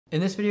In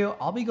this video,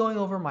 I'll be going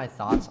over my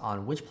thoughts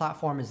on which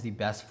platform is the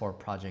best for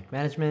project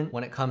management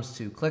when it comes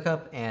to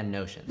ClickUp and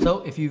Notion.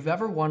 So if you've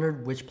ever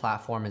wondered which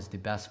platform is the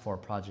best for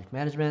project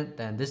management,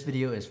 then this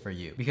video is for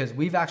you because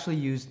we've actually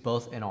used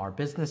both in our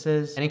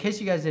businesses. And in case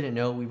you guys didn't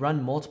know, we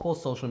run multiple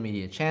social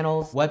media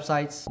channels,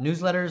 websites,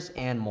 newsletters,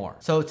 and more.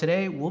 So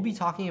today we'll be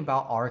talking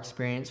about our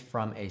experience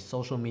from a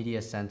social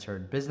media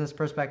centered business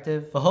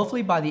perspective. But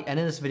hopefully by the end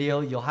of this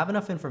video, you'll have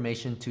enough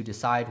information to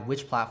decide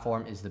which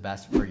platform is the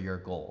best for your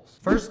goals.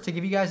 First, to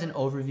give you guys an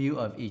overview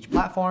of each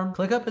platform,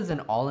 ClickUp is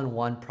an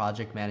all-in-one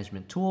project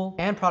management tool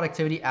and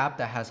productivity app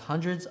that has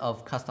hundreds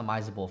of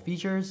customizable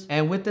features.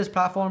 And with this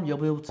platform, you'll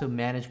be able to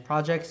manage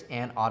projects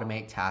and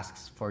automate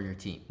tasks for your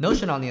team.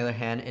 Notion, on the other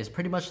hand, is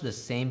pretty much the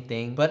same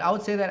thing, but I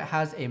would say that it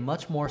has a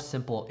much more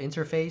simple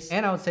interface,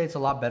 and I would say it's a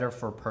lot better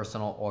for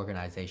personal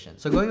organization.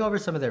 So going over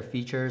some of their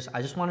features,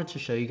 I just wanted to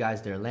show you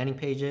guys their landing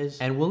pages,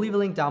 and we'll leave a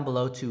link down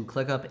below to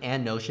ClickUp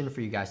and Notion for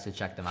you guys to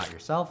check them out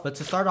yourself. But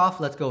to start off,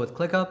 let's go with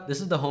ClickUp.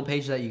 This is the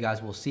homepage that you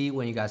guys will see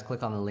when you guys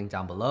click on the link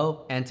down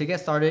below. And to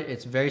get started,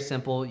 it's very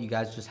simple. You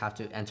guys just have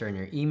to enter in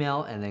your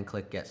email and then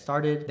click get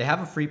started. They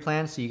have a free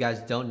plan, so you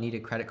guys don't need a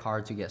credit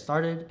card to get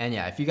started. And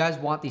yeah, if you guys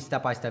want the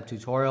step-by-step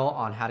tutorial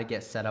on how to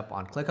get set up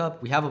on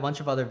ClickUp, we have a bunch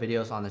of other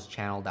videos on this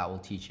channel that will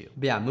teach you.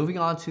 But yeah, moving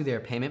on to their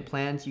payment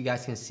plans, you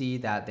guys can see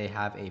that they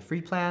have a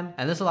free plan,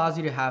 and this allows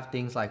you to have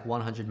things like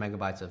 100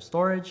 megabytes of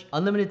storage,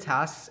 unlimited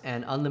tasks,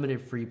 and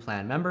unlimited free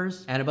plan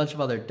members, and a bunch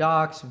of other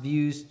docs,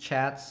 views,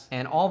 chats,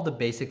 and all of the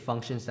basic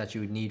functions that you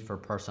would need for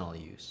personal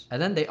use.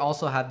 And then they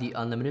also have the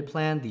unlimited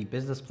plan, the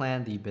business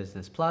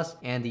plus,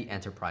 and the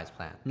enterprise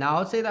plan. Now, I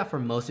would say that for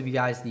most of you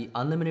guys, the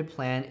unlimited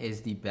plan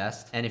is the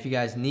best. And if you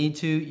guys need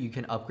to, you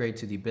can upgrade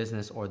to the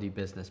business or the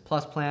business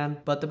plus plan.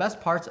 But the best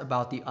parts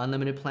about the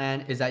unlimited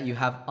plan is that you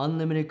have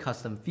unlimited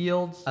custom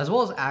fields, as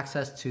well as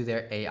access to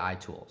their AI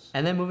tools.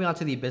 And then moving on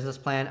to the business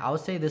plan, I would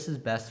say this is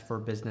best for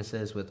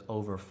businesses with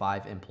over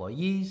 5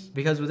 employees,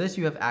 because with this,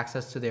 you have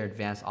access to their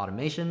advanced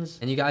automations.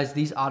 And you guys,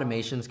 these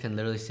automations can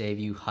literally save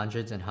you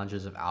hundreds and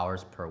hundreds of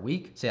hours per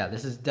week. So yeah,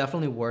 this is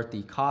definitely worth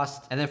the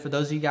cost. And then for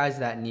those of you guys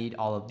that need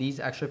all of these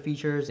extra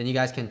features, then you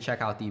guys can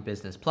check out the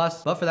business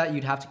plus. But for that,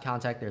 you'd have to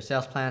contact their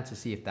sales plan to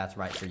see if that's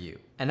right for you.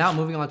 And now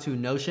moving on to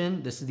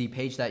Notion, this is the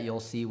page that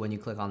you'll see when you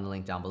click on the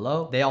link down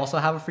below. They also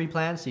have a free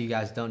plan, so you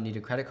guys don't need a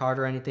credit card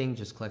or anything.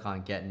 Just click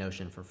on Get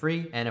Notion for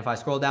free. And if I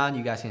scroll down,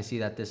 you guys can see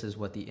that this is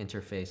what the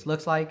interface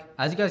looks like.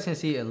 As you guys can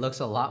see, it looks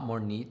a lot more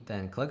neat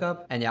than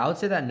ClickUp. And yeah, I would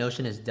say that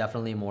Notion is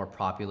definitely more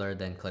popular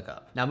than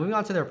ClickUp. Now moving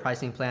on to their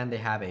pricing plan, they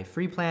have a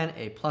free plan,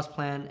 a plus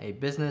plan, a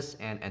business,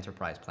 and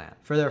enterprise plan.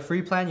 For their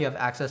free plan, you have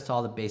access to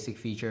all the basic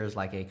features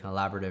like a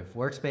collaborative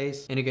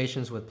workspace,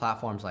 integrations with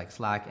platforms like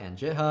Slack and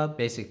GitHub,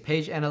 basic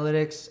page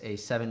analytics, a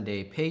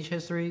 7-day page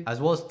history,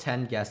 as well as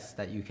 10 guests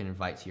that you can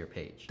invite to your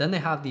page. Then they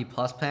have the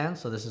plus plan,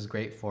 so this is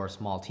great for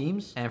small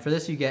teams. And for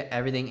this, you get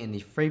everything in the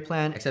free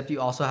plan, except you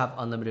also have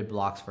unlimited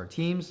blocks for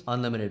teams,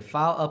 unlimited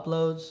file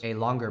uploads, a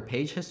longer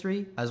page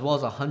history, as well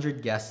as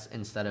 100 guests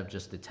instead of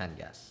just the 10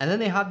 guests. And then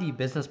they have the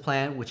business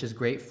plan, which is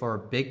great for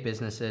big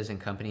businesses and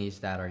companies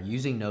that are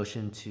using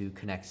Notion to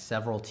connect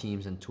several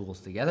teams and tools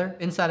together.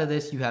 Inside of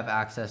this, you have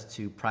access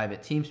to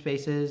private team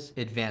spaces,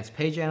 advanced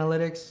page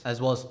analytics,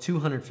 as well as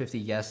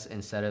 250 guests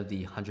instead of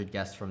the 100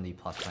 guests from the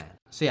plus plan.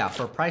 So yeah,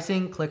 for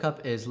pricing,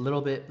 ClickUp is a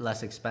little bit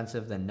less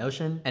expensive than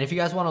Notion. And if you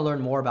guys want to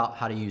learn more about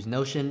how to use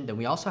Notion, then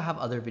we also have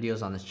other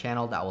videos on this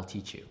channel that will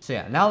teach you. So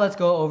yeah, now let's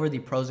go over the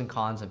pros and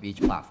cons of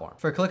each platform.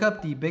 For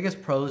ClickUp, the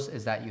biggest pros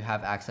is that you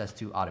have access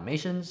to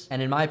automations.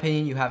 And in my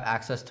opinion, you have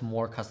access to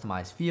more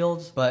customized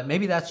fields, but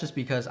maybe that's just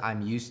because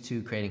I'm used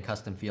to creating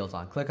custom fields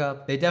on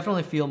ClickUp. They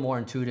definitely feel more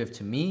intuitive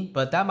to me,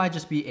 but that might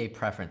just be a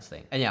preference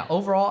thing. And yeah,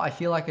 overall, I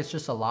feel like it's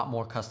just a lot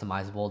more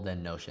customizable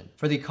than Notion.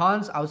 For the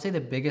cons, I would say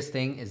the biggest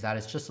thing is that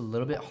it's just a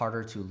little bit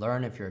harder to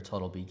learn if you're a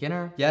total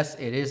beginner. Yes,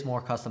 it is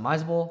more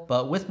customizable,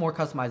 but with more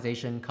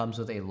customization comes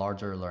with a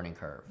larger learning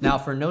curve. Now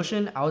for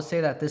Notion, I would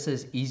say that this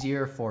is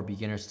easier for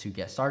beginners to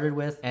get started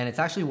with, and it's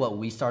actually what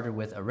we started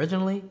with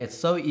originally. It's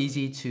so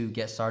easy to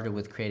get started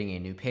with creating a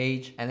new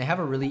page, and they have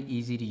a really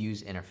easy to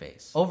use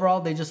interface.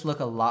 Overall, they just look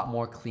a lot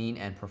more clean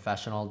and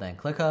professional than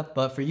ClickUp,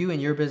 but for you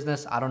and your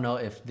business, I don't know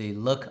if the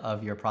look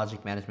of your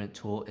project management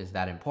tool is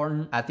that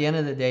important. At the end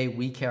of the day,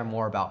 we care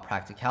more about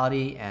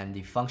practicality and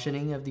the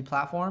functioning of the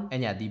platform.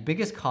 And yeah, the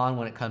biggest con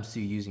when it comes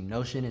to using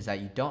Notion is that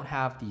you don't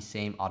have the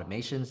same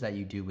automations that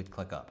you do with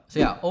ClickUp. So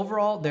yeah,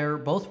 overall, they're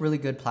both really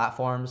good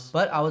platforms,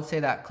 but I would say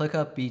that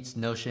ClickUp beats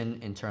Notion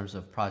in terms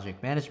of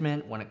project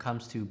management when it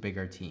comes to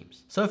bigger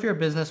teams. So if you're a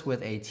business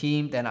with a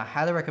team, then I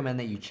highly recommend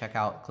that you check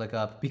out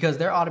ClickUp because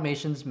their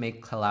automations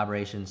make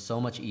collaboration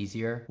so much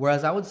easier.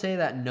 Whereas I would say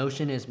that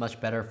Notion is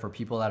much better for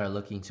people that are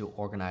looking to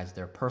organize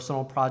their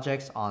personal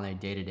projects on a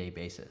day-to-day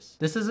basis.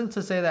 This isn't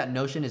to say that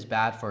Notion is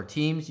bad for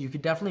teams. You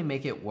could definitely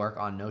make it work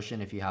on Notion Notion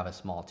if you have a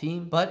small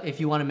team. But if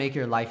you want to make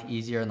your life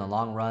easier in the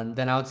long run,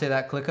 then I would say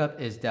that ClickUp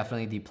is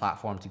definitely the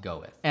platform to go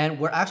with. And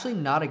we're actually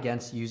not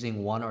against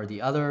using one or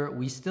the other.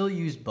 We still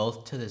use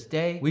both to this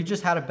day. We've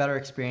just had a better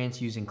experience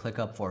using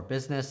ClickUp for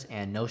business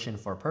and Notion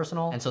for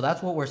personal. And so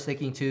that's what we're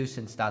sticking to,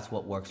 since that's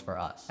what works for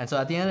us. And so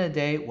at the end of the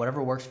day,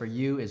 whatever works for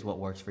you is what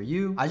works for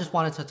you. I just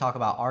wanted to talk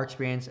about our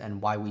experience and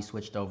why we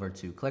switched over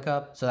to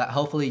ClickUp, so that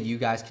hopefully you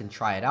guys can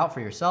try it out for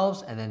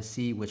yourselves and then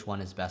see which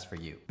one is best for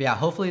you. But yeah,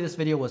 hopefully this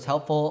video was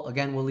helpful.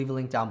 Again, we'll leave a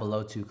link down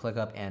below to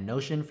ClickUp and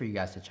Notion for you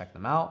guys to check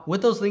them out.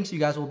 With those links, you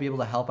guys will be able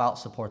to help out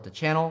support the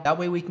channel. That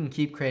way we can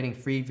keep creating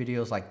free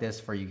videos like this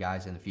for you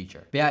guys in the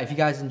future. But yeah, if you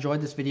guys enjoyed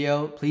this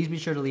video, please be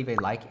sure to leave a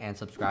like and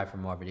subscribe for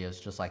more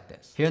videos just like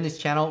this. Here in this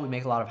channel, we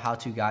make a lot of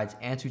how-to guides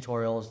and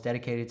tutorials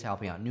dedicated to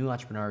helping out new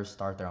entrepreneurs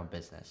start their own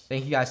business.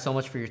 Thank you guys so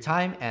much for your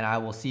time, and I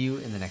will see you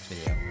in the next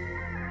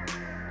video.